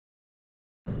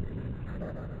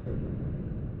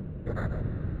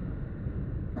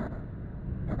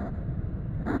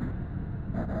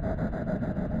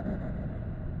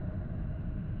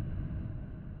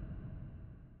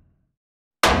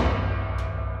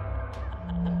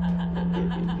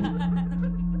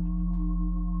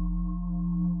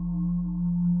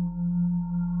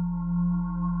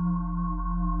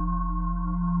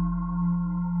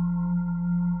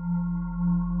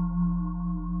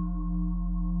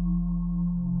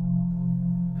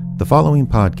The following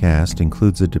podcast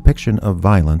includes a depiction of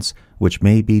violence which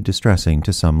may be distressing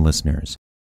to some listeners.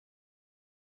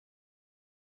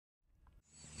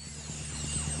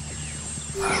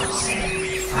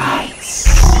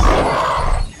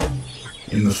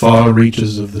 In the far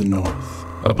reaches of the north,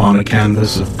 upon a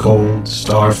canvas of cold,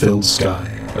 star-filled sky,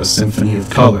 a symphony of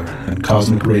color and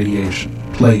cosmic radiation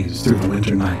plays through the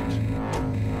winter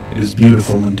night. It is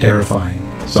beautiful and terrifying,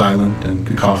 silent and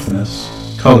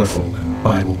cacophonous, colorful and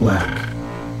Bible black.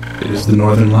 It is the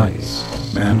Northern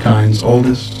Lights, mankind's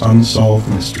oldest unsolved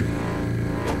mystery.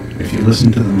 If you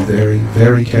listen to them very,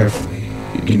 very carefully,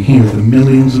 you can hear the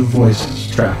millions of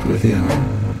voices trapped within.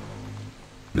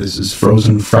 This is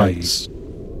Frozen Frights.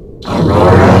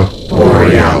 Aurora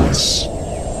Borealis.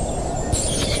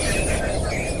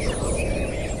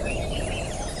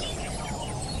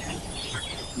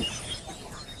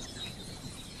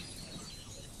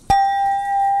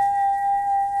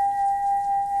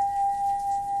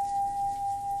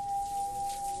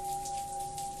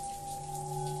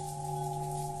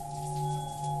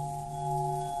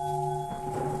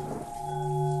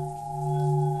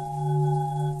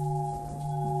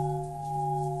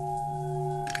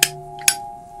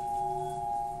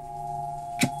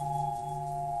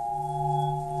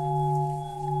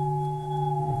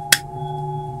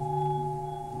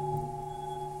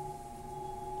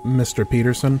 Mr.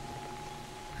 Peterson?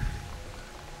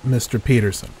 Mr.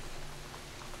 Peterson.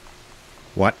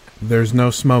 What? There's no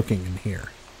smoking in here.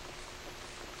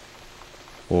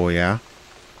 Oh, yeah?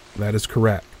 That is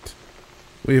correct.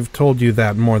 We have told you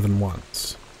that more than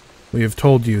once. We have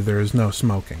told you there is no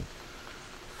smoking.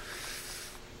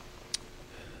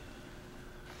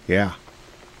 Yeah.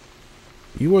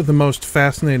 You are the most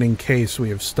fascinating case we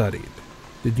have studied.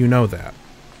 Did you know that?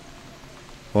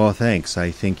 Well, thanks.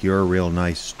 I think you're real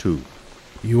nice, too.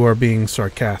 You are being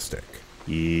sarcastic.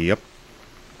 Yep.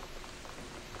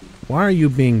 Why are you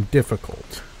being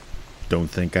difficult? Don't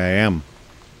think I am.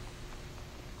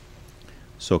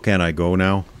 So can I go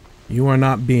now? You are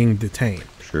not being detained.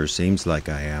 Sure seems like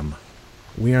I am.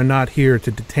 We are not here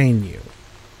to detain you.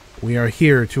 We are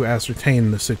here to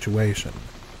ascertain the situation.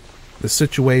 The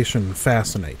situation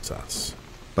fascinates us.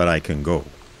 But I can go.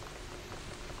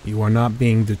 You are not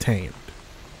being detained.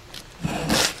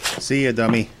 See ya,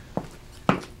 dummy.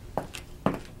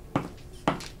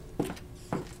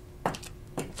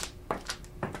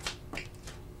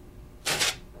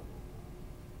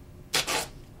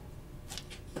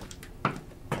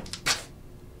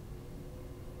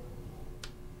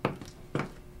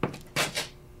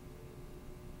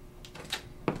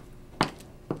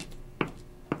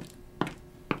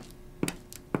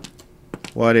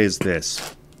 What is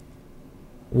this?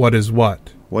 What is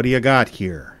what? What do you got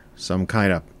here? Some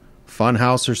kind of fun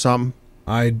house or something?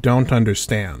 I don't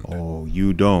understand. Oh,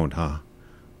 you don't, huh?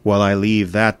 Well, I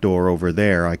leave that door over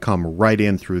there. I come right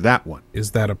in through that one.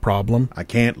 Is that a problem? I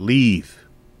can't leave.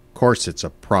 Of course it's a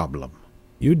problem.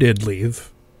 You did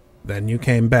leave. Then you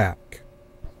came back.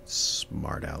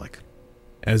 Smart aleck.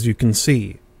 As you can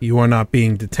see, you are not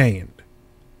being detained.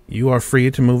 You are free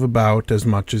to move about as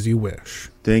much as you wish.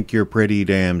 Think you're pretty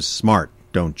damn smart,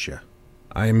 don't you?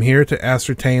 I am here to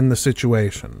ascertain the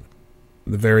situation.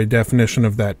 The very definition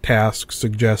of that task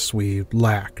suggests we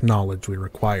lack knowledge we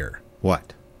require.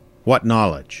 What? What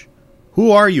knowledge?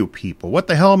 Who are you people? What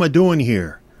the hell am I doing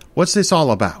here? What's this all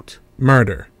about?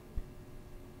 Murder.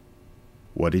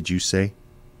 What did you say?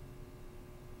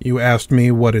 You asked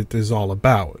me what it is all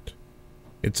about.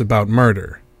 It's about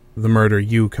murder. The murder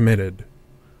you committed.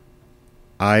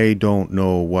 I don't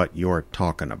know what you're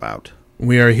talking about.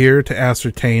 We are here to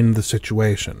ascertain the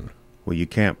situation. Well, you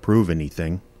can't prove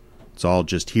anything. It's all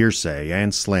just hearsay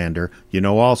and slander. You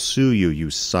know, I'll sue you, you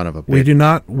son of a bitch. We do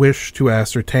not wish to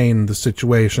ascertain the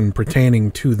situation pertaining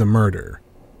to the murder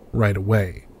right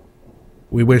away.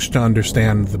 We wish to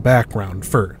understand the background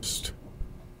first.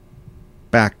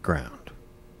 Background?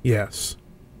 Yes.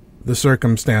 The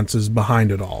circumstances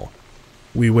behind it all.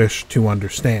 We wish to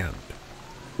understand.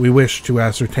 We wish to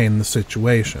ascertain the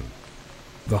situation.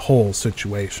 The whole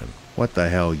situation. What the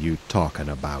hell you talking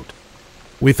about?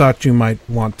 We thought you might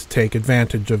want to take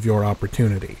advantage of your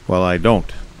opportunity. Well, I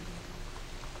don't.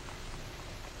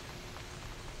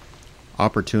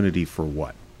 Opportunity for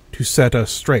what? To set us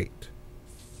straight.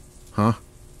 Huh?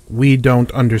 We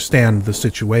don't understand the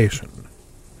situation.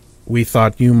 We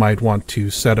thought you might want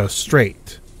to set us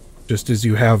straight, just as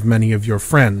you have many of your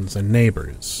friends and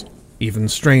neighbors, even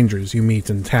strangers you meet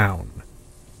in town.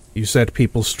 You set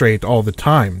people straight all the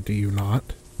time, do you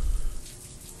not?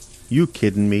 You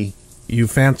kidding me? You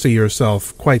fancy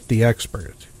yourself quite the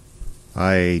expert.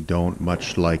 I don't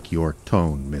much like your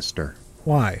tone, mister.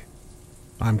 Why?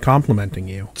 I'm complimenting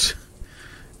you.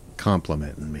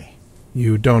 Complimenting me.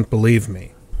 You don't believe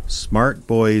me. Smart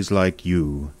boys like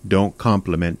you don't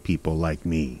compliment people like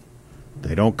me.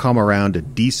 They don't come around to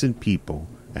decent people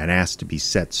and ask to be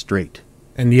set straight.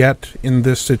 And yet, in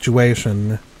this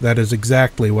situation, that is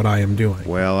exactly what I am doing.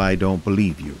 Well, I don't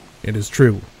believe you. It is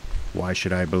true. Why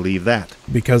should I believe that?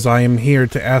 Because I am here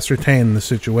to ascertain the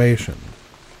situation,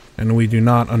 and we do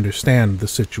not understand the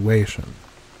situation.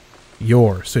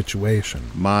 Your situation.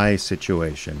 My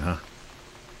situation, huh?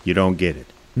 You don't get it.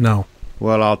 No.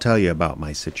 Well, I'll tell you about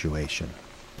my situation.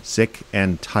 Sick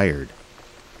and tired.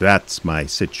 That's my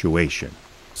situation.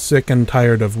 Sick and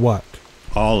tired of what?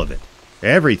 All of it.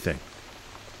 Everything.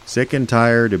 Sick and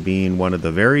tired of being one of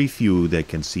the very few that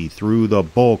can see through the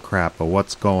bullcrap of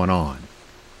what's going on.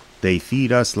 They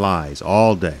feed us lies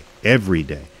all day, every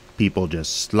day. People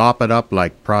just slop it up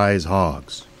like prize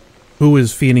hogs. Who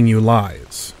is feeding you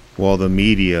lies? Well, the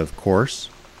media, of course.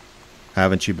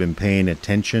 Haven't you been paying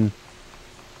attention?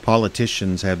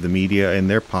 Politicians have the media in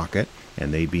their pocket,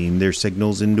 and they beam their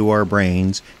signals into our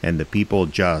brains, and the people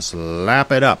just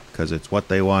lap it up because it's what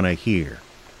they want to hear.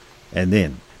 And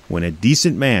then, when a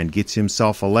decent man gets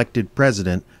himself elected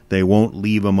president, they won't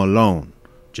leave him alone.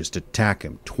 Just attack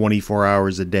him 24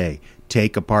 hours a day,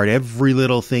 take apart every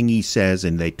little thing he says,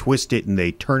 and they twist it and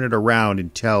they turn it around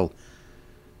until...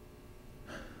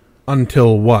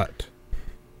 Until what?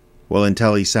 Well,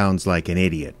 until he sounds like an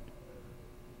idiot.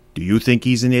 Do you think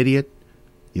he's an idiot?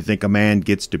 You think a man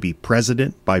gets to be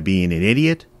president by being an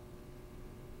idiot?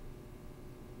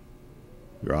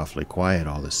 You're awfully quiet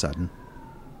all of a sudden.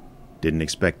 Didn't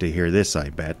expect to hear this, I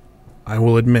bet. I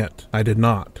will admit, I did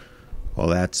not. Well,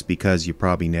 that's because you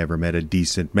probably never met a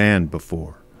decent man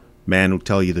before. Man who'll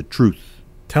tell you the truth.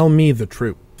 Tell me the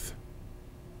truth.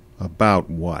 About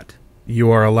what?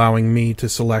 You are allowing me to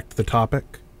select the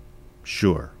topic?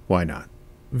 Sure, why not?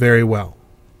 Very well.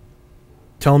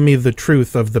 Tell me the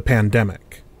truth of the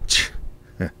pandemic.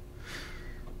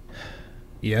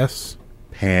 Yes?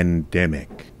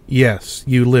 Pandemic. Yes,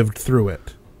 you lived through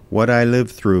it. What I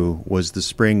lived through was the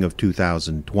spring of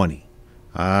 2020.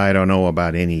 I don't know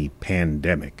about any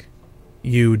pandemic.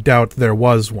 You doubt there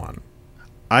was one.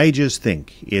 I just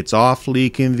think it's awfully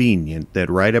convenient that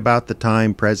right about the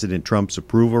time President Trump's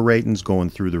approval rating's going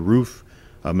through the roof,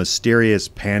 a mysterious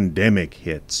pandemic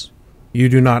hits. You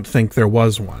do not think there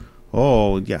was one?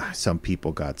 Oh, yeah, some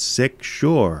people got sick,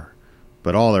 sure.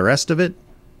 But all the rest of it?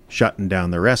 Shutting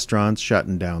down the restaurants,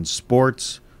 shutting down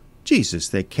sports. Jesus,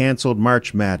 they canceled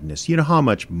March Madness. You know how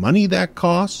much money that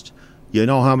cost? You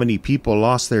know how many people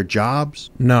lost their jobs?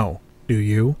 No. Do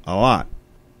you? A lot.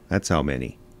 That's how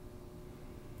many.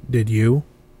 Did you?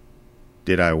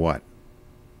 Did I what?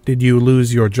 Did you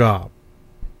lose your job?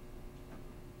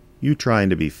 You trying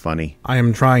to be funny? I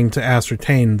am trying to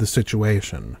ascertain the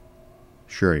situation.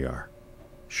 Sure you are.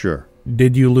 Sure.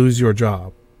 Did you lose your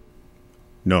job?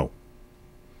 No.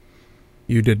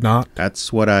 You did not?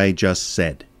 That's what I just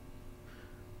said.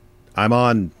 I'm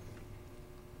on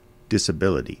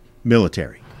disability.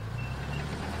 Military.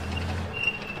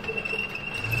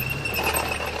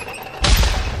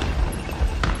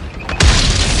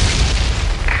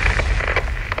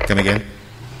 Come again?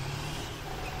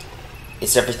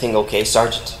 Is everything okay,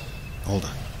 Sergeant? Hold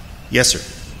on. Yes, sir.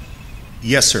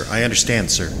 Yes, sir. I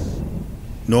understand, sir.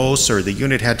 No, sir. The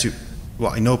unit had to...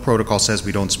 Well, I know protocol says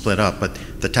we don't split up, but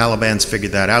the Taliban's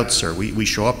figured that out, sir. We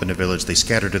show up in the village, they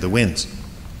scatter to the winds.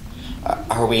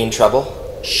 Are we in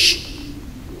trouble? Shh.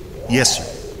 Yes,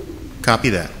 sir. Copy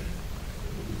that.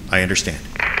 I understand.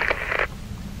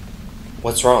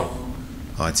 What's wrong?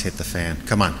 Oh, it's hit the fan.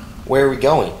 Come on. Where are we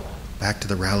going? Back to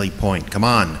the rally point. Come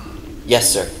on.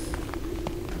 Yes, sir.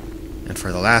 And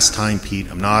for the last time, Pete,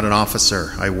 I'm not an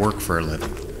officer. I work for a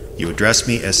living. You address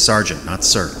me as Sergeant, not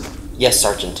Sir. Yes,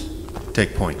 Sergeant.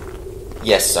 Take point.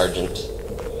 Yes, Sergeant.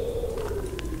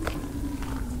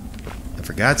 And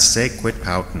for God's sake, quit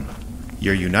pouting.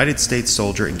 You're a United States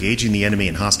soldier engaging the enemy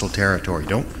in hostile territory.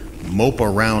 Don't mope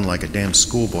around like a damn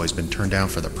schoolboy's been turned down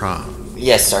for the prom.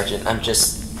 Yes, Sergeant. I'm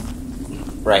just...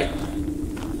 Right.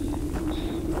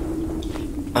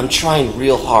 I'm trying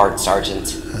real hard,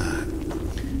 Sergeant.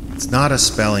 It's not a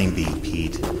spelling bee,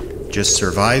 Pete. Just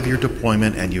survive your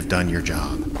deployment and you've done your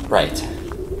job. Right.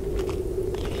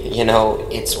 You know,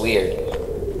 it's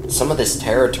weird. Some of this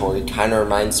territory kind of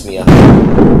reminds me of...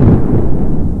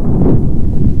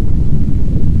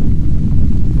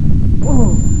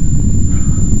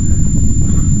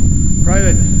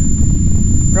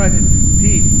 Private,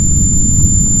 Pete.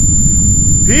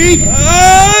 Pete!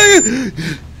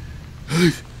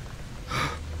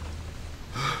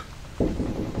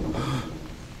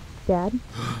 Dad?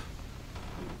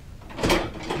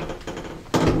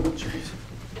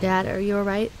 Dad, are you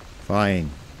alright? Fine.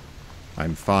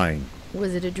 I'm fine.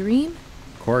 Was it a dream?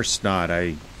 Of course not.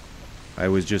 I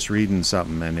was just reading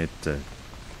something and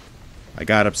I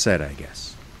got upset, I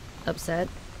guess. Upset?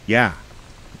 Yeah.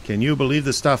 Can you believe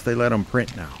the stuff they let 'em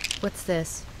print now? What's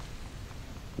this?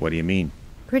 What do you mean?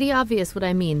 Pretty obvious what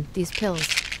I mean. These pills.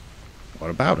 What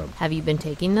about 'em? Have you been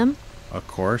taking them? Of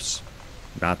course.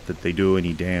 Not that they do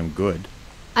any damn good.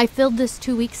 I filled this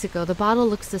 2 weeks ago. The bottle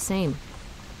looks the same.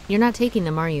 You're not taking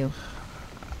them, are you?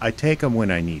 I take 'em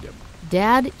when I need 'em.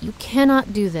 Dad, you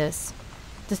cannot do this.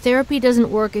 The therapy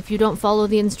doesn't work if you don't follow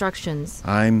the instructions.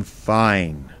 I'm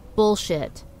fine.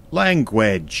 Bullshit.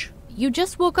 Language. You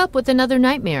just woke up with another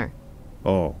nightmare.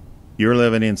 Oh, you're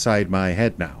living inside my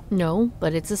head now. No,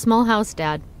 but it's a small house,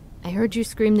 Dad. I heard you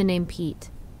scream the name Pete.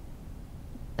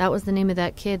 That was the name of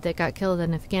that kid that got killed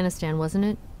in Afghanistan, wasn't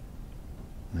it?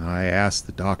 I asked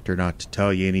the doctor not to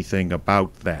tell you anything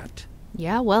about that.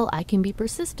 Yeah, well, I can be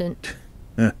persistent.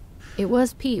 It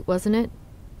was Pete, wasn't it?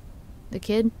 The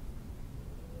kid?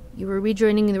 You were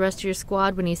rejoining the rest of your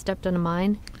squad when he stepped on a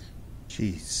mine?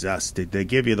 Jesus, did they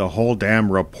give you the whole damn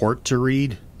report to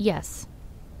read? Yes.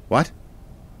 What?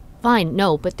 Fine,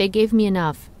 no, but they gave me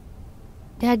enough.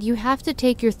 Dad, you have to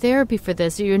take your therapy for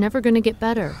this or you're never going to get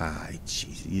better.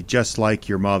 Jeez, you just like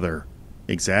your mother.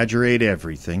 Exaggerate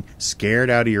everything, scared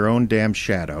out of your own damn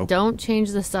shadow. Don't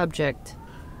change the subject.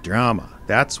 Drama,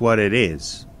 that's what it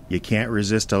is. You can't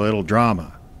resist a little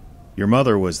drama. Your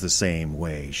mother was the same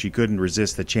way. She couldn't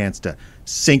resist the chance to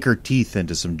sink her teeth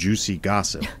into some juicy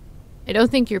gossip. I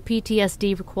don't think your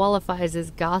PTSD qualifies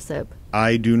as gossip.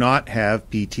 I do not have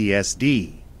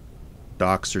PTSD.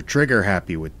 Docs are trigger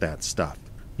happy with that stuff.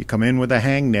 You come in with a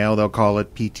hangnail, they'll call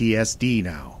it PTSD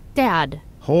now. Dad.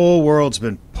 Whole world's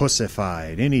been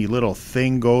pussified. Any little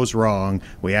thing goes wrong,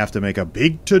 we have to make a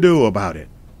big to-do about it.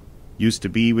 Used to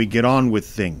be we'd get on with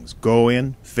things. Go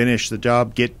in, finish the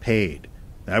job, get paid.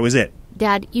 That was it.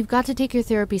 Dad, you've got to take your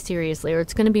therapy seriously or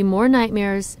it's going to be more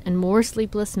nightmares and more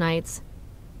sleepless nights.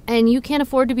 And you can't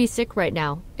afford to be sick right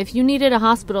now. If you needed a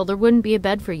hospital, there wouldn't be a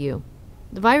bed for you.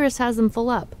 The virus has them full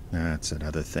up. That's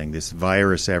another thing. This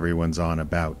virus everyone's on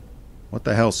about. What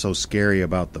the hell's so scary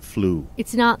about the flu?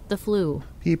 It's not the flu.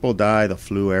 People die of the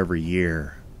flu every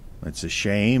year. It's a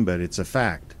shame, but it's a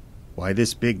fact. Why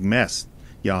this big mess?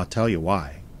 Yeah, I'll tell you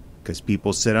why. Because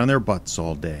people sit on their butts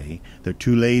all day. They're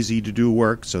too lazy to do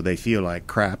work, so they feel like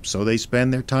crap, so they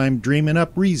spend their time dreaming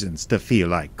up reasons to feel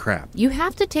like crap. You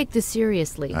have to take this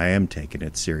seriously. I am taking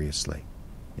it seriously.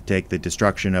 I take the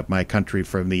destruction of my country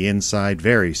from the inside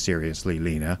very seriously,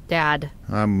 Lena. Dad.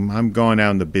 I'm going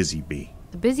down the Busy Bee.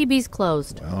 The Busy Bee's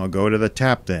closed. Well, I'll go to the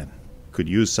tap then. Could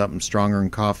use something stronger than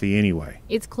coffee anyway.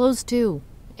 It's closed too.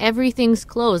 Everything's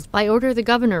closed. By order of the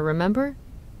governor, remember?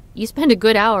 You spent a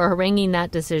good hour haranguing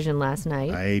that decision last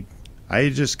night. I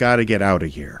just gotta get out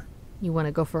of here. You want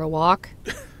to go for a walk?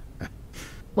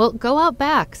 Well, go out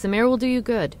back. Some air will do you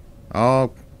good.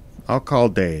 I'll call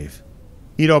Dave.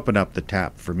 He'd open up the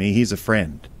tap for me. He's a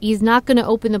friend. He's not going to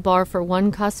open the bar for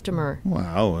one customer.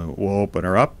 Well, we'll open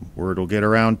her up. Word will get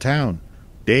around town.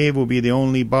 Dave will be the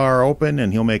only bar open,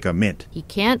 and he'll make a mint. He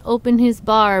can't open his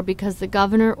bar because the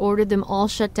governor ordered them all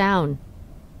shut down.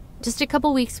 Just a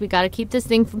couple weeks, we gotta keep this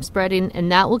thing from spreading,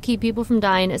 and that will keep people from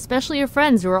dying, especially your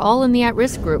friends who are all in the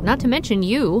at-risk group, not to mention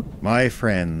you. My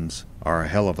friends are a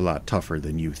hell of a lot tougher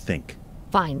than you think.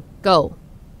 Fine, go.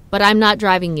 But I'm not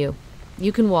driving you.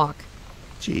 You can walk.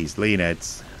 Geez, Lena,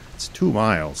 it's 2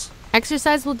 miles.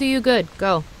 Exercise will do you good.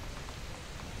 Go.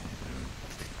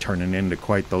 Turning into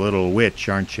quite the little witch,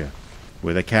 aren't you?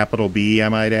 With a capital B, I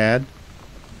might add.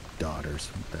 Daughters,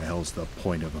 what the hell's the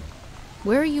point of them?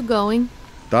 Where are you going?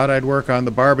 Thought I'd work on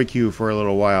the barbecue for a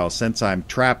little while, since I'm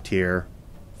trapped here.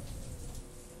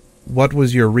 What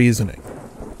was your reasoning?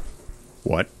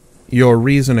 What? Your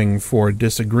reasoning for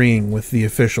disagreeing with the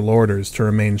official orders to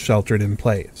remain sheltered in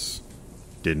place.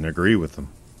 Didn't agree with them.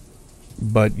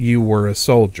 But you were a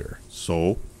soldier.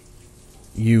 So?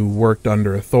 You worked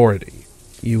under authority.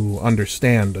 You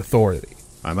understand authority.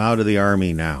 I'm out of the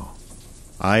army now.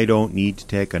 I don't need to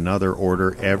take another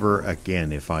order ever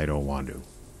again if I don't want to.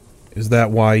 Is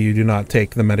that why you do not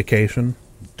take the medication?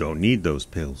 Don't need those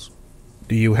pills.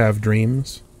 Do you have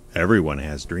dreams? Everyone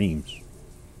has dreams.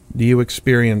 Do you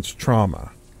experience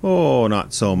trauma? Oh,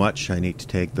 not so much. I need to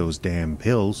take those damn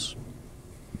pills.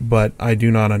 But I do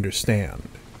not understand.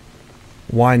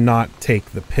 Why not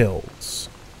take the pills?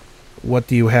 What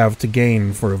do you have to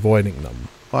gain for avoiding them?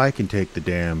 I can take the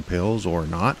damn pills or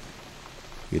not.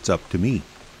 It's up to me.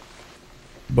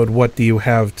 But what do you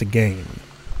have to gain?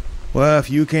 Well,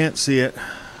 if you can't see it,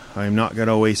 I'm not going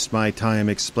to waste my time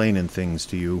explaining things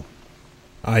to you.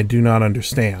 I do not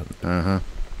understand. Uh-huh.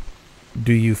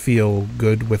 Do you feel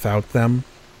good without them?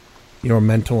 Your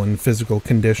mental and physical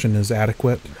condition is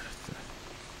adequate?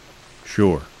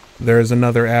 Sure. There is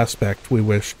another aspect we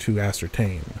wish to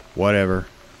ascertain. Whatever.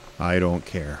 I don't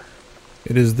care.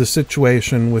 It is the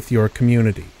situation with your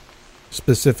community,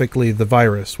 specifically the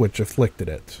virus which afflicted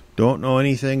it. Don't know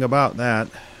anything about that.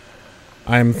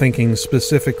 I am thinking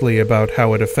specifically about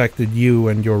how it affected you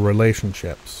and your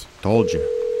relationships. Told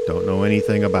you. Don't know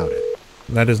anything about it.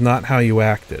 That is not how you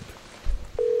acted.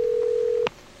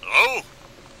 Hello?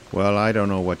 Well, I don't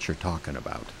know what you're talking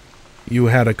about. You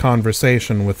had a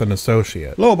conversation with an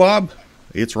associate. Hello, Bob.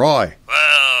 It's Roy.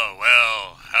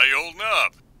 Well, how you holding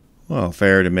up? Well,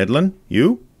 fair to middlin'.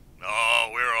 You? Oh,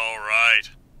 we're all right.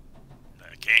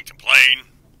 I can't complain.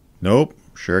 Nope,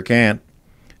 sure can't.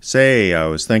 Say, I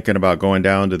was thinking about going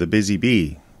down to the Busy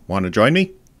Bee. Want to join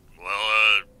me?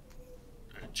 Well,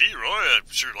 gee, Roy, I'd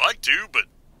sure like to, but,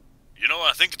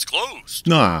 I think it's closed.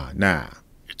 Nah.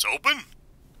 It's open?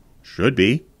 Should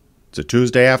be. It's a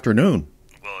Tuesday afternoon.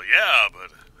 Well, yeah,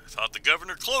 but I thought the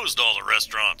governor closed all the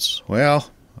restaurants.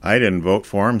 Well, I didn't vote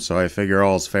for him, so I figure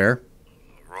all's fair.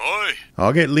 Roy?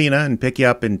 I'll get Lena and pick you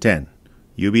up in 10.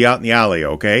 You be out in the alley,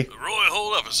 okay? Roy,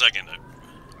 hold up a second.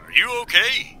 Are you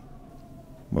okay?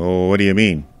 Oh, what do you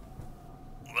mean?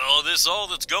 Well, all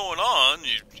that's going on,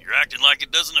 you're acting like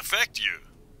it doesn't affect you.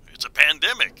 It's a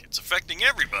pandemic. It's affecting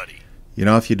everybody.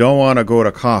 If you don't want to go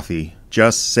to coffee,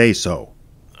 just say so.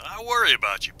 I worry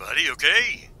about you, buddy,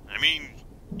 okay?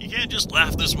 You can't just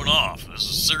laugh this one off. This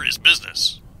is serious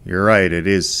business. You're right, it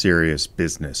is serious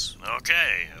business.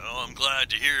 Okay, well, I'm glad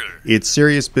to hear. It's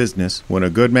serious business when a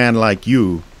good man like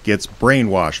you gets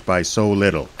brainwashed by so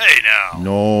little. Hey, now.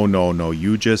 No,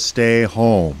 you just stay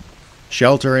home.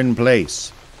 Shelter in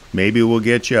place. Maybe we'll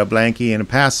get you a blankie and a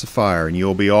pacifier and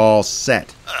you'll be all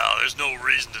set. Well, there's no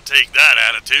reason to take that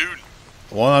attitude.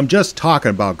 Well, I'm just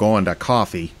talking about going to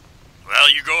coffee.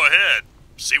 Well, you go ahead.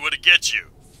 See what it gets you.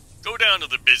 Go down to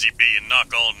the Busy Bee and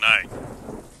knock all night.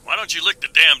 Why don't you lick the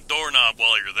damn doorknob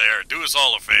while you're there? Do us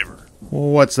all a favor.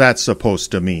 What's that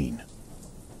supposed to mean?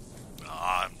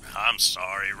 I'm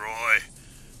sorry, Roy.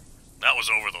 That was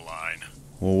over the line.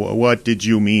 What did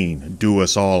you mean, do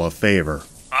us all a favor?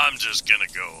 I'm just gonna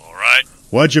go, all right?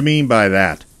 What'd you mean by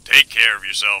that? Take care of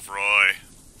yourself, Roy.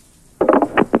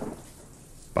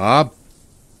 Bob?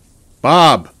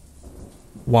 Bob!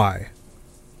 Why?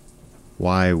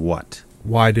 Why what?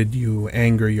 Why did you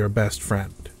anger your best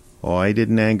friend? Oh, I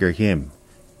didn't anger him.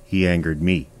 He angered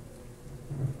me.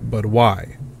 But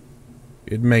why?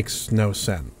 It makes no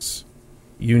sense.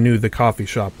 You knew the coffee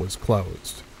shop was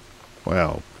closed.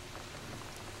 Well,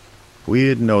 we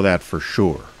didn't know that for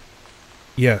sure.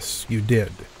 Yes, you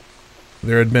did.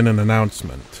 There had been an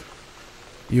announcement.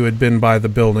 You had been by the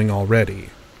building already.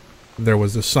 There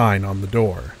was a sign on the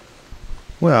door.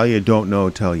 Well, you don't know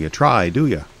till you try, do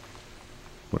you?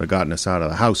 Would have gotten us out of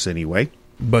the house anyway.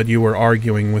 But you were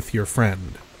arguing with your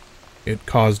friend. It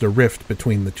caused a rift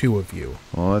between the two of you.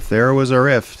 Well, if there was a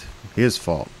rift, his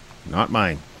fault, not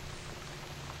mine.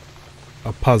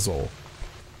 A puzzle.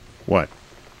 What?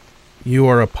 You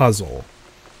are a puzzle.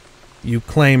 You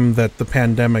claim that the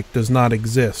pandemic does not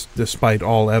exist despite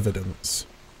all evidence.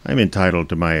 I'm entitled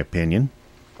to my opinion.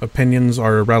 Opinions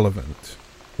are irrelevant.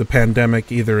 The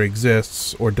pandemic either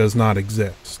exists or does not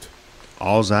exist.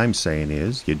 All's I'm saying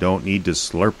is, you don't need to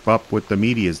slurp up what the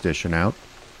media's dishing out.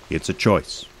 It's a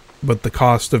choice. But the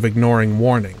cost of ignoring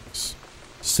warnings,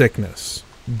 sickness,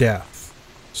 death,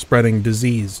 spreading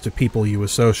disease to people you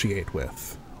associate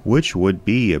with. Which would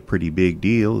be a pretty big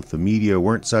deal if the media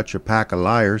weren't such a pack of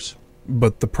liars.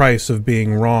 But the price of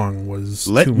being wrong was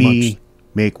Let too me much.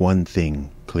 make one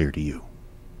thing clear to you.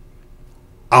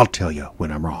 I'll tell you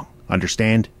when I'm wrong.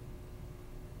 Understand?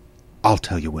 I'll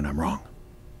tell you when I'm wrong.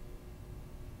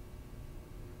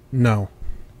 No.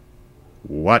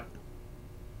 What?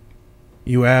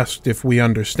 You asked if we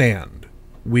understand.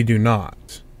 We do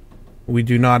not. We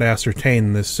do not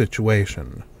ascertain this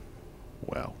situation.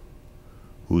 Well,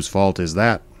 whose fault is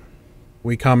that?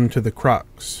 We come to the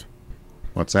crux.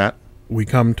 What's that? We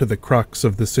come to the crux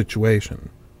of the situation.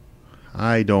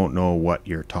 I don't know what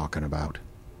you're talking about.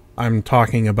 I'm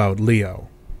talking about Leo.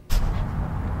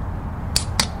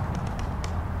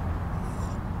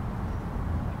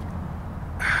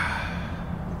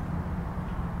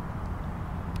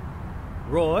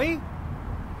 Roy?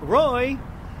 Roy?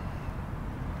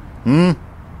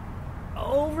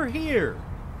 Over here.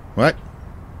 What?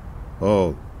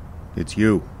 Oh, it's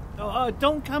you.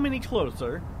 Don't come any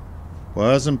closer.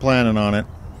 Wasn't planning on it.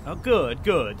 Oh,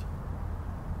 good.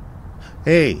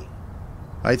 Hey,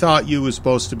 I thought you was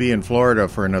supposed to be in Florida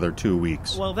for another 2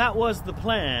 weeks. Well, that was the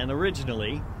plan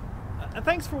originally.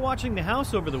 Thanks for watching the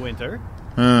house over the winter.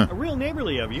 Huh. A real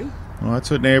neighborly of you. Well, that's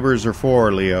what neighbors are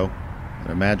for, Leo.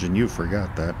 I imagine you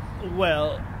forgot that.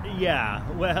 Well, yeah,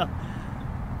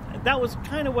 that was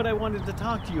kind of what I wanted to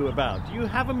talk to you about. Do you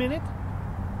have a minute?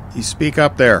 You speak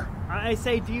up there. I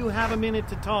say, do you have a minute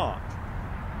to talk?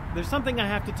 There's something I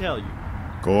have to tell you.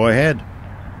 Go ahead.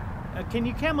 Can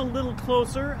you come a little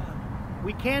closer?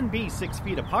 We can be 6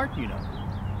 feet apart, you know.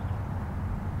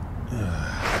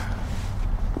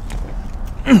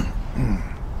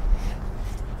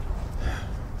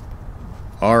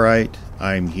 All right,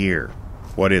 I'm here.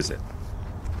 What is it?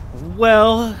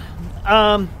 Well,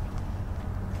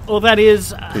 that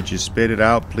is... Could you spit it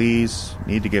out, please?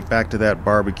 Need to get back to that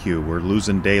barbecue. We're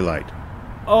losing daylight.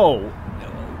 Oh,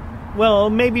 well,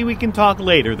 maybe we can talk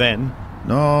later then.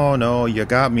 No, you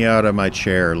got me out of my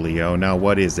chair, Leo. Now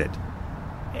what is it?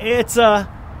 It's about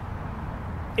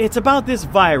this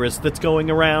virus that's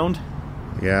going around.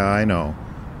 Yeah, I know.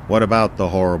 What about the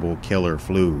horrible killer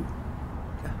flu?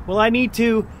 Well, I need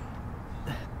to...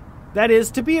 That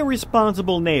is, to be a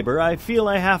responsible neighbor, I feel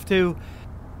I have to...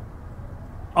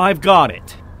 I've got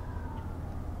it.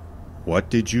 What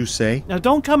did you say? Now,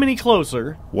 don't come any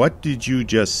closer. What did you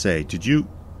just say? Did you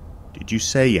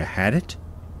say you had it?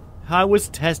 I was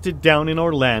tested down in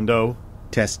Orlando.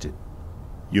 Tested?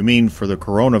 You mean for the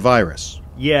coronavirus?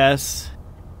 Yes.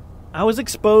 I was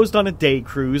exposed on a day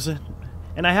cruise,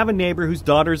 and I have a neighbor whose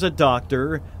daughter's a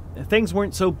doctor. Things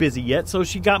weren't so busy yet, so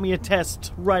she got me a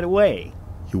test right away.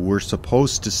 You were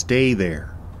supposed to stay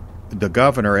there. The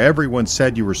governor, everyone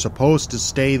said you were supposed to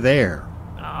stay there.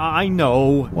 I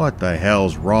know. What the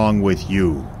hell's wrong with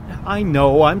you? I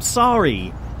know, I'm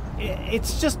sorry.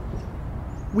 It's just...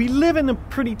 We live in a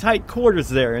pretty tight quarters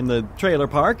there in the trailer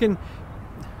park, and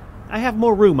I have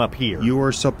more room up here. You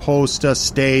were supposed to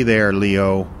stay there,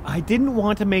 Leo. I didn't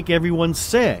want to make everyone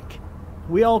sick.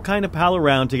 We all kind of pal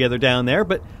around together down there,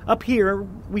 but up here,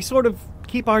 we sort of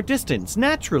keep our distance,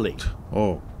 naturally.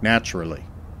 Oh, naturally.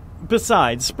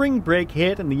 Besides, spring break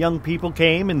hit and the young people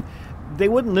came, and they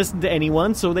wouldn't listen to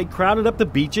anyone, so they crowded up the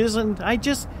beaches, and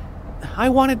I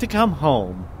wanted to come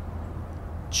home.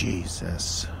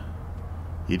 Jesus.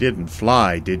 You didn't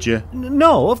fly, did you?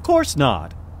 No, of course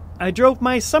not. I drove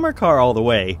my summer car all the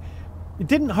way. It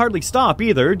didn't hardly stop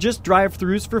either, just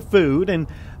drive-thrus for food, and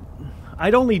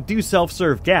I'd only do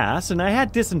self-serve gas, and I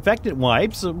had disinfectant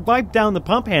wipes, wiped down the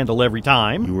pump handle every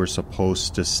time. You were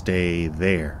supposed to stay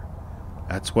there.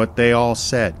 That's what they all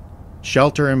said.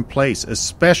 Shelter in place,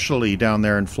 especially down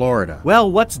there in Florida.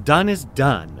 Well, what's done is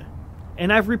done.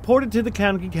 And I've reported to the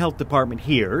county health department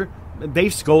here.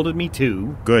 They've scolded me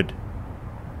too. Good.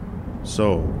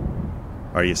 So,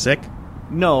 are you sick?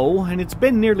 No, and it's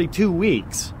been nearly 2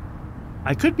 weeks.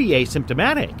 I could be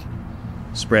asymptomatic.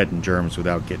 Spreading germs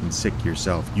without getting sick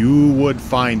yourself. You would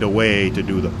find a way to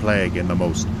do the plague in the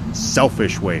most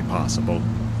selfish way possible.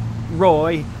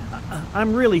 Roy,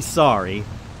 I'm really sorry.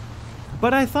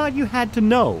 But I thought you had to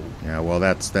know. Yeah, well,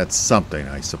 that's something,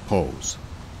 I suppose.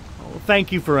 Oh,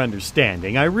 thank you for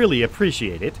understanding. I really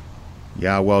appreciate it.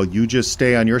 Yeah, well, you just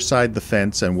stay on your side of the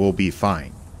fence and we'll be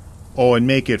fine. Oh, and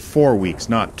make it 4 weeks,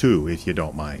 not 2, if you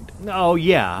don't mind. Oh,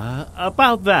 yeah.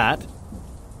 About that.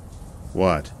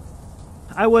 What?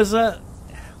 I was,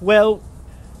 well,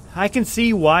 I can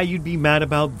see why you'd be mad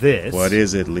about this. What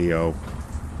is it, Leo?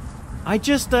 I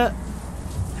just,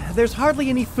 there's hardly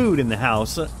any food in the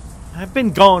house. I've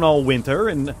been gone all winter,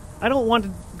 and I don't want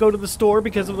to go to the store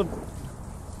because of the...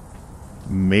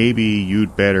 Maybe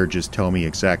you'd better just tell me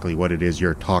exactly what it is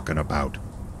you're talking about.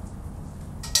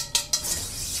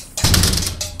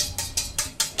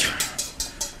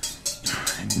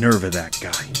 Nerve of that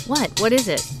guy. What is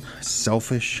it?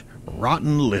 Selfish,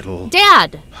 rotten little...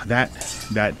 Dad!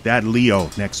 That Leo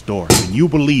next door. Can you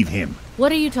believe him?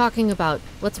 What are you talking about?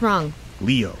 What's wrong?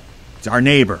 Leo. It's our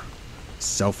neighbor.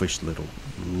 Selfish little,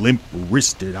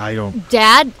 limp-wristed, I don't...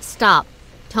 Dad, stop.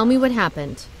 Tell me what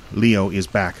happened. Leo is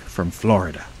back from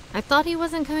Florida. I thought he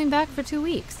wasn't coming back for 2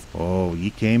 weeks. Oh, he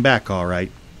came back all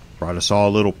right. Brought us all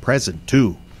a little present,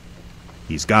 too.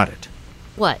 He's got it.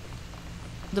 What?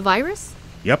 The virus?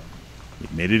 Yep.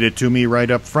 Admitted it to me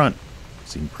right up front.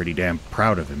 Seemed pretty damn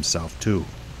proud of himself, too.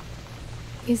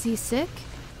 Is he sick?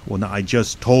 Well, now, I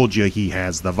just told you he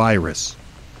has the virus.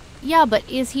 Yeah, but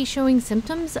is he showing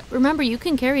symptoms? Remember, you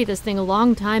can carry this thing a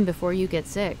long time before you get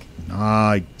sick.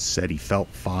 I said he felt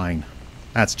fine.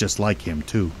 That's just like him,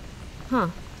 too. Huh.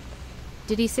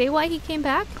 Did he say why he came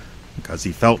back? Because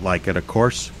he felt like it, of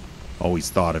course. Always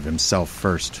thought of himself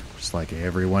first, just like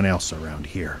everyone else around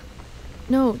here.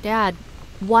 No, Dad.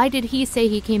 Why did he say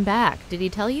he came back? Did he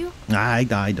tell you? I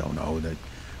don't know.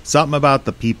 Something about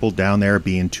the people down there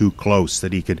being too close,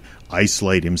 that he could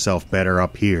isolate himself better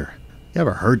up here. You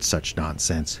ever heard such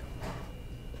nonsense?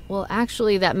 Well,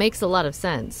 actually, that makes a lot of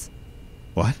sense.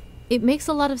 What? It makes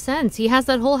a lot of sense. He has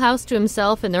that whole house to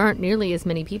himself, and there aren't nearly as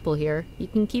many people here. He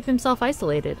can keep himself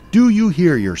isolated. Do you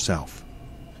hear yourself?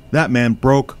 That man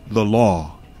broke the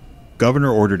law.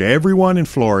 Governor ordered everyone in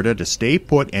Florida to stay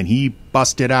put, and he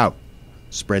busted out.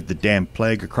 Spread the damn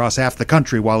plague across half the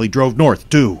country while he drove north,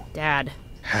 too. Dad.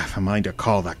 Half a mind to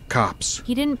call the cops.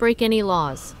 He didn't break any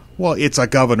laws. Well, it's a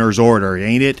governor's order,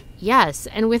 ain't it? Yes,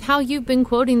 and with how you've been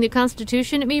quoting the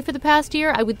Constitution at me for the past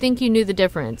year, I would think you knew the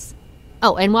difference.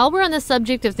 Oh, and while we're on the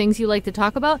subject of things you like to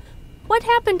talk about, what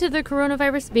happened to the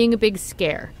coronavirus being a big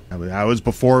scare? That was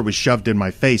before it was shoved in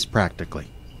my face, practically.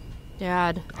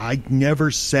 Dad. I never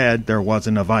said there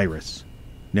wasn't a virus.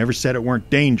 Never said it weren't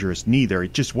dangerous, neither.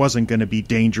 It just wasn't going to be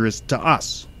dangerous to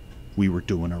us. We were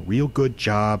doing a real good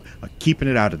job of keeping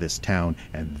it out of this town,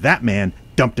 and that man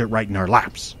dumped it right in our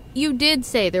laps. You did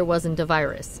say there wasn't a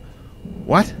virus.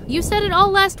 What? You said it all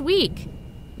last week.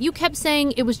 You kept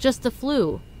saying it was just the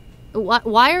flu.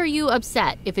 Why are you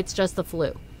upset if it's just the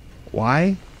flu?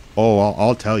 Why? Oh,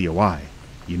 I'll tell you why.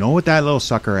 You know what that little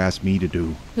sucker asked me to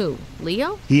do? Who?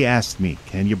 Leo? He asked me,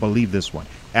 can you believe this one?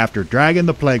 After dragging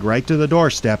the plague right to the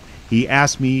doorstep, he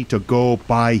asked me to go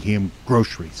buy him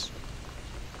groceries.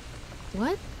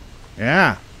 What?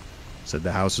 Yeah. Said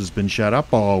the house has been shut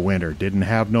up all winter, didn't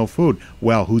have no food.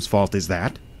 Well, whose fault is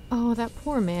that? Oh, that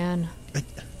poor man.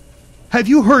 Have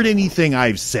you heard anything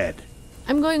I've said?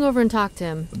 I'm going over and talk to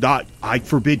him. I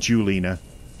forbid you, Lena.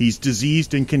 He's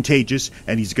diseased and contagious,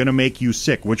 and he's going to make you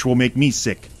sick, which will make me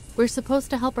sick. We're supposed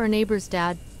to help our neighbors,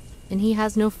 Dad, and he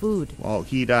has no food. Well,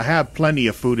 he'd have plenty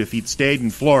of food if he'd stayed in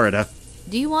Florida.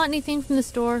 Do you want anything from the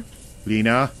store?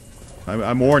 Lena,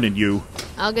 I'm warning you.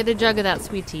 I'll get a jug of that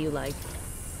sweet tea you like.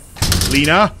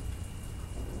 Lena?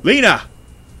 Lena!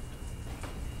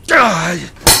 God!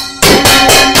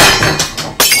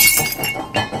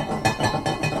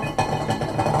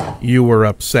 You were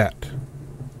upset.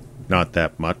 Not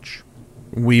that much.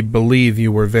 We believe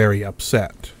you were very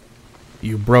upset.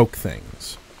 You broke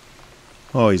things.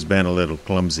 Oh, he's been a little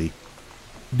clumsy.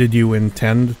 Did you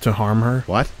intend to harm her?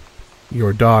 What?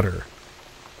 Your daughter.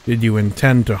 Did you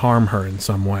intend to harm her in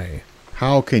some way?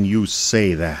 How can you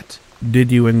say that?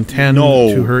 Did you intend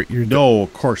to hurt your daughter? No,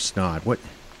 of course not.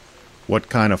 What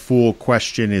kind of fool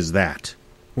question is that?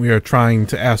 We are trying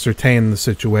to ascertain the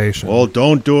situation. Well,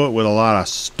 don't do it with a lot of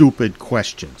stupid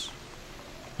questions.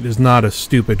 It is not a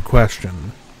stupid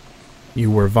question.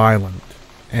 You were violent,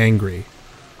 angry.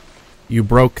 You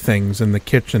broke things in the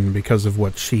kitchen because of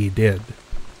what she did.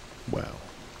 Well,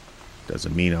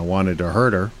 doesn't mean I wanted to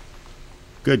hurt her.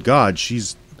 Good God,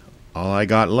 she's all I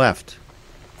got left.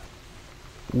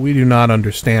 We do not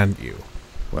understand you.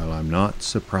 Well, I'm not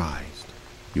surprised.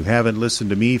 You haven't listened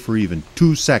to me for even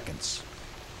 2 seconds.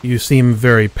 You seem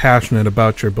very passionate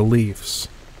about your beliefs,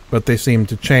 but they seem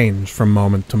to change from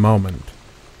moment to moment.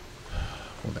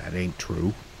 Well, that ain't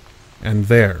true. And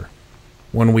there,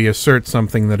 when we assert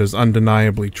something that is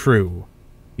undeniably true,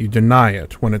 you deny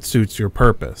it when it suits your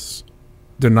purpose.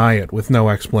 Deny it with no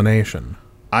explanation.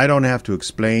 I don't have to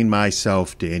explain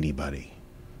myself to anybody.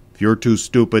 If you're too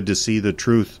stupid to see the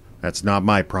truth, that's not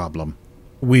my problem.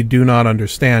 We do not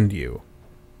understand you.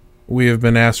 We have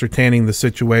been ascertaining the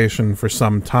situation for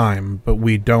some time, but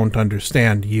we don't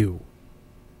understand you.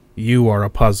 You are a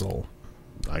puzzle.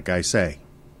 Like I say,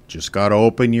 just gotta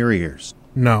open your ears.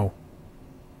 No.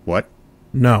 What?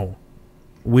 No.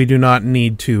 We do not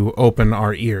need to open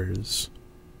our ears.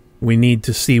 We need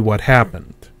to see what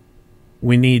happened.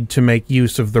 We need to make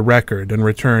use of the record and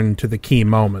return to the key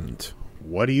moment.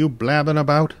 What are you blabbing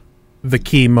about? The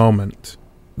key moment.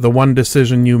 The one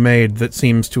decision you made that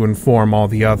seems to inform all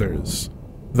the others.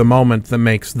 The moment that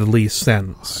makes the least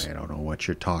sense. I don't know what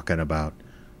you're talking about.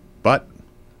 But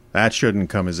that shouldn't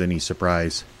come as any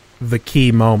surprise. The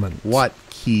key moment. What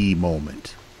key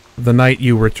moment? The night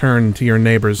you returned to your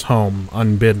neighbor's home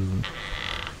unbidden.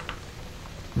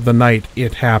 The night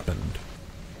it happened.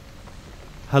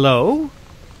 Hello?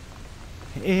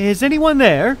 Is anyone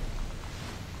there?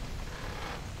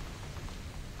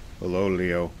 Hello,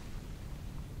 Leo.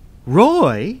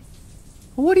 Roy?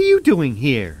 What are you doing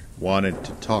here? Wanted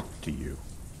to talk to you.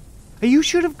 You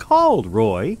should have called,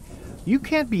 Roy. You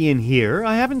can't be in here.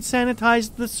 I haven't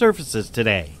sanitized the surfaces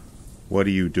today. What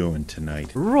are you doing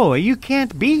tonight? Roy, you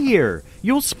can't be here.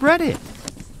 You'll spread it.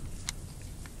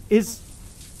 Is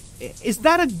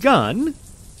that a gun?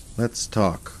 Let's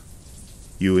talk.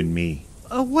 You and me.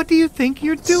 What do you think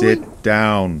you're doing? Sit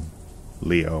down,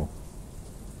 Leo.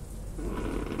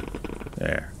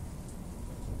 There.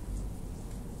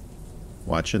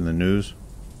 Watching the news?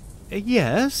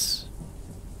 Yes.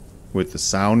 With the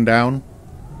sound down?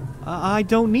 I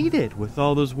don't need it. With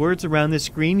all those words around this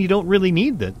screen, you don't really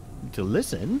need to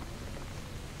listen.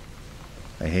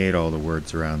 I hate all the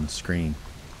words around the screen.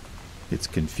 It's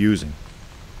confusing.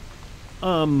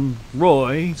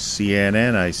 Roy.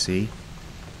 CNN, I see.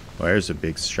 Well, there's a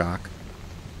big shock.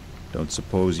 Don't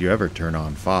suppose you ever turn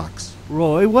on Fox.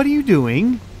 Roy, what are you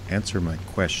doing? Answer my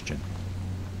question.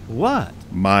 What?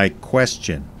 My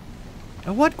question.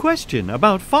 What question?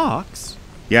 About Fox?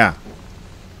 Yeah.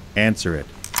 Answer it.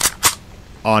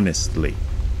 Honestly.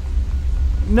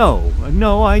 No,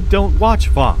 I don't watch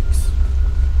Fox.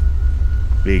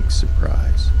 Big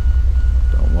surprise.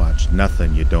 Don't watch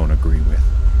nothing you don't agree with.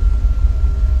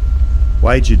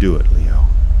 Why'd you do it, Leo?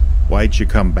 Why'd you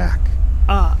come back?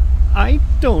 I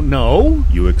don't know.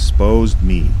 You exposed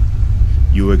me.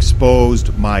 You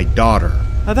exposed my daughter.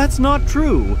 That's not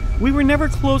true. We were never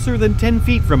closer than 10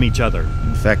 feet from each other.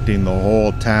 Infecting the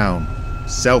whole town.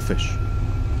 Selfish.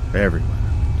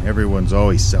 Everyone's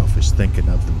always selfish, thinking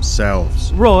of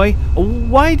themselves. Roy,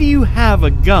 why do you have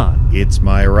a gun? It's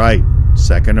my right.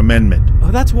 Second Amendment.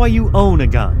 That's why you own a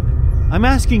gun. I'm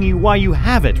asking you why you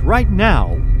have it right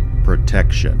now.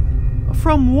 Protection.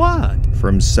 From what?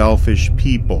 From selfish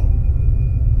people.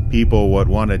 People what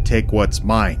want to take what's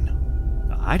mine.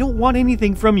 I don't want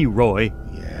anything from you, Roy.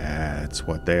 Yeah, that's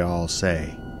what they all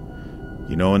say.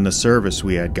 You know, in the service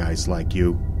we had guys like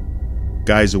you.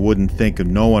 Guys who wouldn't think of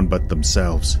no one but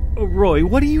themselves. Roy,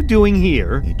 what are you doing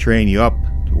here? They train you up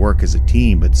to work as a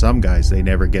team, but some guys, they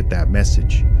never get that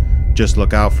message. Just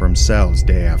look out for themselves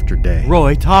day after day.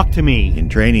 Roy, talk to me. In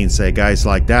training, say guys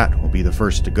like that will be the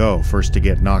first to go, first to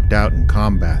get knocked out in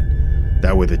combat.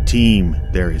 That with a team,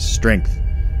 there is strength.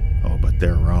 Oh, but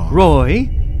they're wrong. Roy,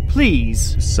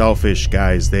 please. Selfish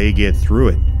guys, they get through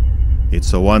it.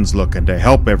 It's the ones looking to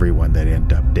help everyone that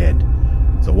end up dead.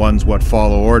 The ones what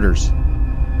follow orders.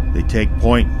 They take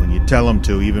point when you tell them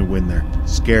to, even when they're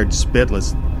scared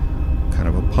spitless. Kind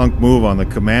of a punk move on the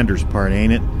commander's part,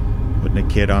 ain't it? Putting a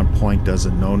kid on point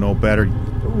doesn't know no better.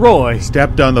 Roy!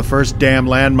 Stepped on the first damn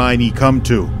landmine he come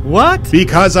to. What?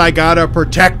 Because I gotta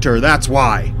protect her, that's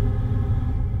why.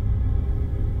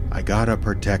 I gotta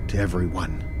protect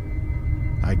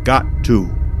everyone. I got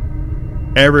to.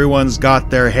 Everyone's got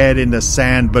their head in the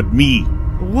sand but me.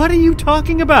 What are you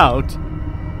talking about?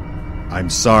 I'm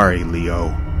sorry,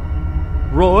 Leo.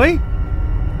 Roy?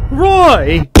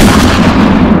 Roy!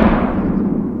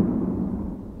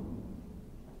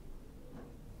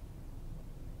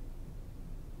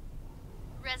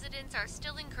 Residents are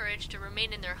still encouraged to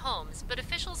remain in their homes, but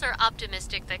officials are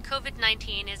optimistic that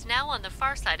COVID-19 is now on the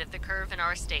far side of the curve in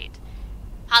our state.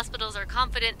 Hospitals are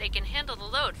confident they can handle the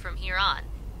load from here on,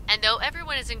 and though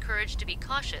everyone is encouraged to be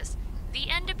cautious, the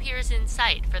end appears in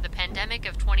sight for the pandemic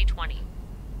of 2020.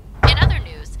 In other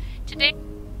news, today...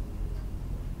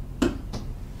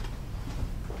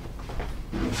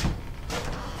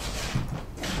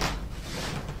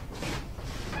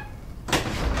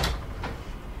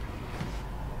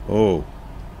 Oh,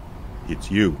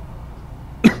 it's you.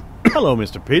 Hello,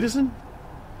 Mr. Peterson.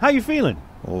 How you feeling?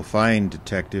 Oh, fine,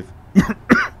 detective.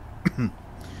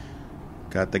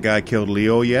 Got the guy killed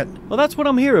Leo yet? Well, that's what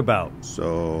I'm here about.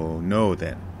 So, no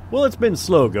then. Well, it's been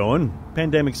slow going.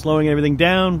 Pandemic slowing everything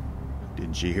down.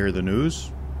 Didn't you hear the news?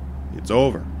 It's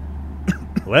over.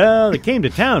 Well, they came to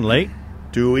town late.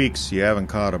 2 weeks, you haven't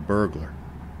caught a burglar.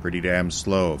 Pretty damn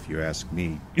slow, if you ask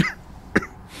me.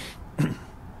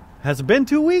 Has it been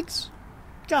 2 weeks?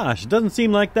 Gosh, it doesn't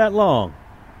seem like that long.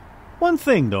 One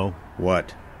thing, though.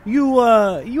 What? You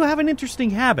have an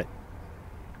interesting habit.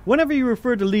 Whenever you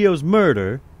refer to Leo's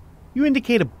murder, you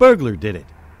indicate a burglar did it.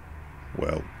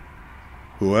 Well,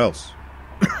 who else?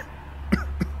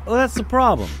 Well, that's the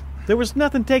problem. There was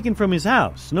nothing taken from his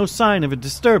house, no sign of a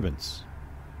disturbance.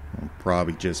 Well,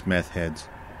 probably just meth heads.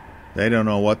 They don't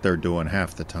know what they're doing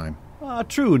half the time.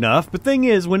 True enough, but thing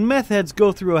is, when meth heads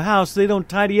go through a house, they don't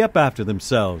tidy up after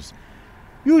themselves.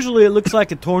 Usually it looks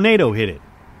like a tornado hit it.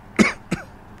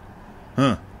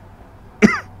 Huh.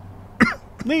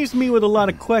 Leaves me with a lot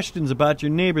of questions about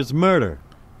your neighbor's murder.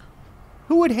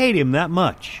 Who would hate him that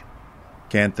much?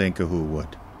 Can't think of who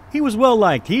would. He was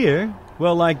well-liked here,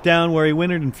 well-liked down where he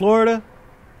wintered in Florida.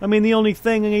 I mean, the only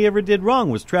thing he ever did wrong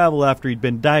was travel after he'd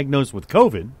been diagnosed with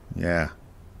COVID. Yeah.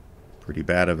 Pretty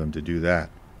bad of him to do that.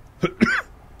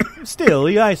 Still,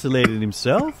 he isolated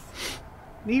himself.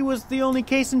 He was the only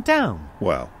case in town.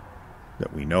 Well,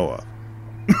 that we know of.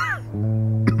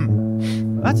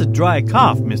 That's a dry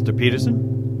cough, Mr. Peterson.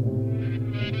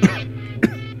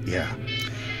 Yeah.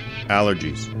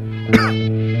 Allergies.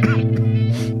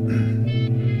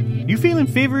 You feeling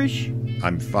feverish?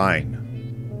 I'm fine.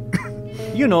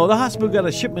 You know, the hospital got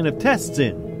a shipment of tests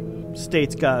in.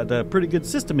 State's got a pretty good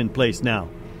system in place now.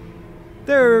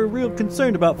 They're real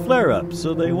concerned about flare-ups,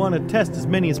 so they want to test as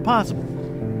many as possible.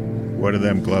 What are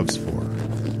them gloves for?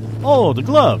 Oh, the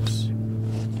gloves.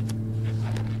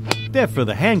 They're for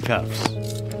the handcuffs.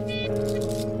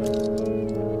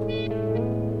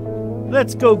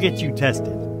 Let's go get you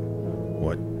tested.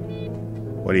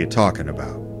 What are you talking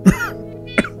about?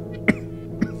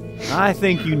 I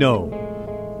think you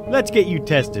know. Let's get you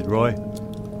tested, Roy.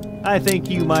 I think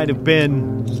you might have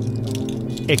been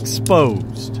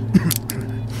exposed.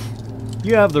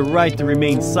 You have the right to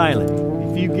remain silent.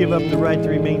 If you give up the right to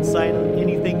remain silent,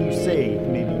 anything you say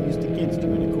may be used against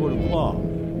you in a court of law.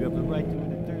 You have the right to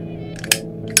an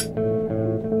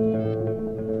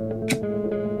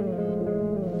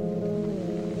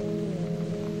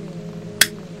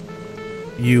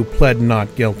attorney. You pled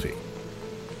not guilty.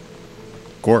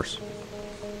 Of course.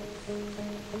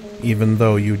 Even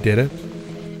though you did it?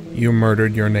 You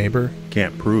murdered your neighbor?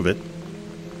 Can't prove it.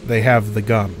 They have the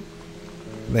gun.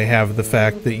 They have the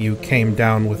fact that you came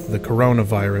down with the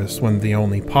coronavirus when the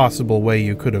only possible way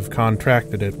you could have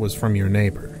contracted it was from your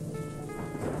neighbor.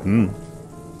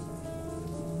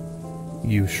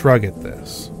 You shrug at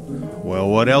this. Well,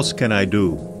 what else can I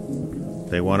do?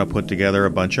 They want to put together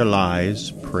a bunch of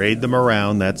lies, parade them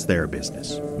around, that's their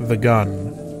business. The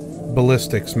gun.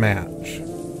 Ballistics match.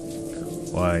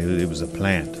 Why, it was a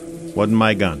plant. Wasn't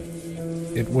my gun.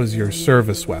 It was your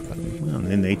service weapon. Well, and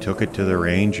then they took it to the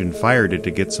range and fired it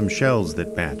to get some shells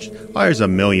that matched. There's a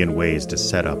million ways to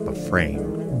set up a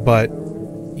frame. But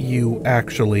you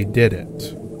actually did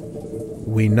it.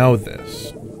 We know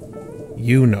this.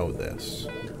 You know this.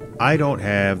 I don't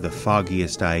have the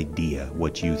foggiest idea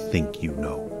what you think you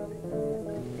know.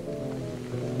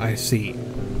 I see.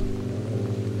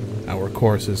 Our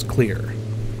course is clear.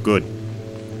 Good.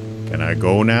 Can I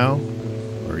go now?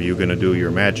 Or are you going to do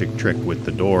your magic trick with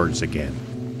the doors again?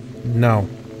 No.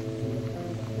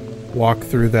 Walk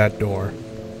through that door.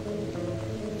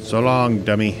 So long,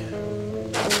 dummy.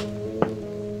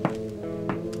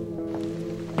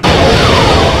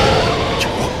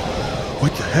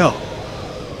 What the hell?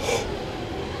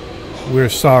 We're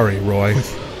sorry, Roy.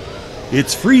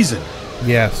 It's freezing.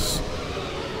 Yes.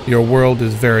 Your world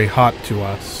is very hot to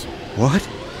us. What?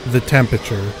 The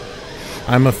temperature.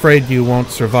 I'm afraid you won't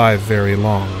survive very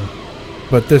long.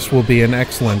 But this will be an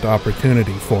excellent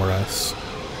opportunity for us.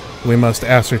 We must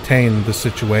ascertain the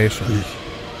situation.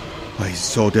 Why, it's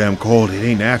so damn cold, it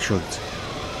ain't natural.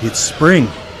 It's spring.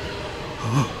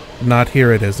 Not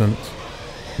here it isn't.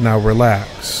 Now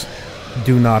relax.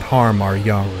 Do not harm our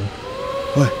young.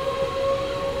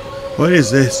 What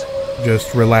is this?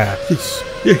 Just relax.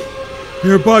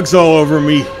 There are bugs all over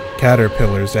me.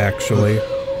 Caterpillars, actually.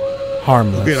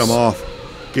 Harmless. Get them off.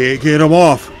 Get them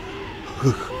off.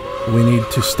 We need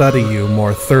to study you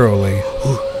more thoroughly.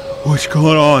 What's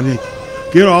going on?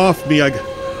 Get off me. I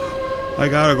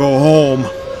gotta go home.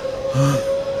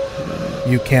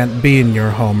 You can't be in your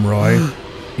home, Roy.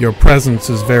 Your presence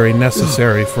is very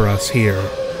necessary for us here.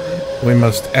 We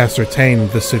must ascertain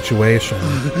the situation,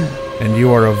 and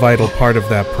you are a vital part of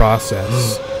that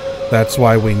process. That's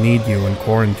why we need you in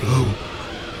quarantine.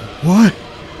 What?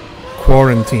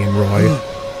 Quarantine, Roy.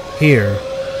 Here,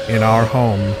 in our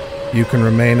home, you can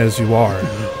remain as you are,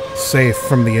 safe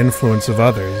from the influence of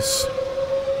others.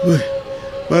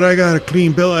 But I got a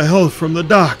clean bill of health from the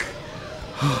doc.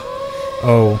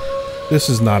 Oh, this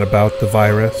is not about the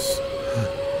virus.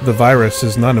 The virus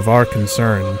is none of our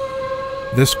concern.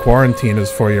 This quarantine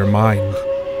is for your mind,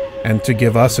 and to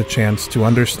give us a chance to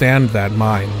understand that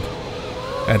mind,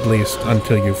 at least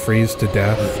until you freeze to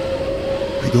death.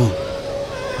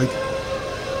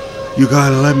 You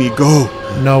gotta let me go.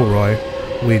 No, Roy,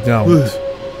 we don't.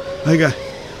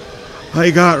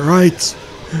 I got rights.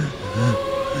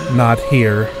 Not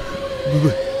here.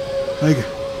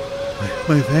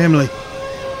 My family.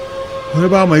 What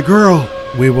about my girl?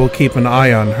 We will keep an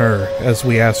eye on her as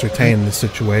we ascertain the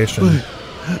situation.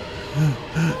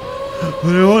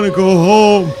 But I want to go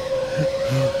home.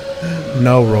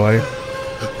 No, Roy.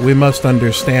 We must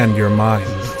understand your mind.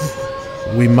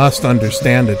 We must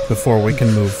understand it before we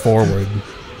can move forward.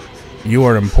 You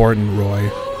are important, Roy.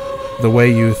 The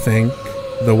way you think,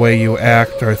 the way you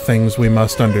act are things we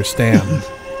must understand.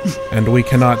 And we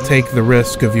cannot take the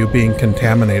risk of you being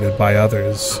contaminated by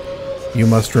others. You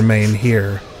must remain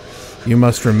here. You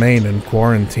must remain in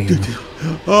quarantine.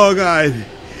 Oh, God.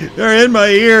 They're in my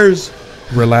ears.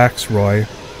 Relax, Roy.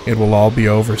 It will all be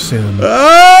over soon.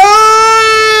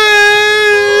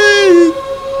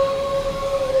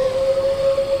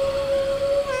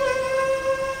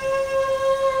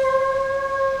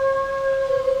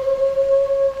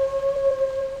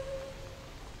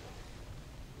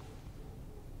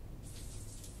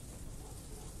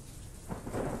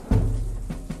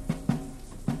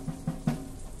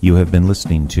 You have been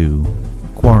listening to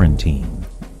Quarantine,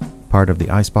 part of the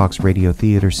Icebox Radio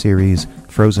Theater series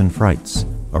Frozen Frights,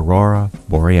 Aurora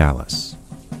Borealis.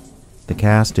 The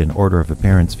cast in order of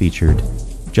appearance featured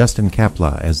Justin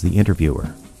Kapla as the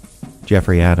interviewer.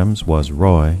 Jeffrey Adams was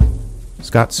Roy.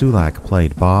 Scott Sulak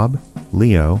played Bob,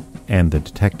 Leo, and the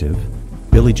detective.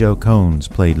 Billy Joe Cones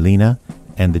played Lena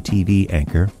and the TV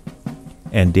anchor.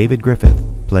 And David Griffith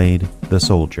played the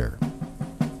soldier.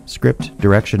 Script,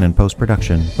 direction, and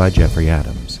post-production by Jeffrey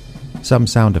Adams. Some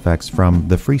sound effects from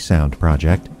the Freesound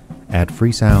Project at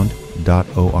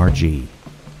freesound.org.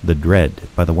 The Dread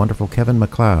by the wonderful Kevin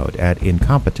MacLeod at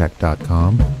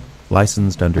incompetech.com.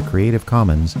 Licensed under Creative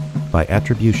Commons by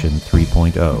Attribution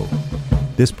 3.0.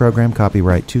 This program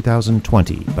copyright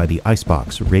 2020 by the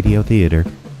Icebox Radio Theater,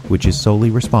 which is solely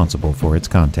responsible for its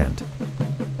content.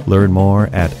 Learn more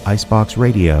at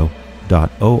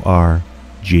iceboxradio.org.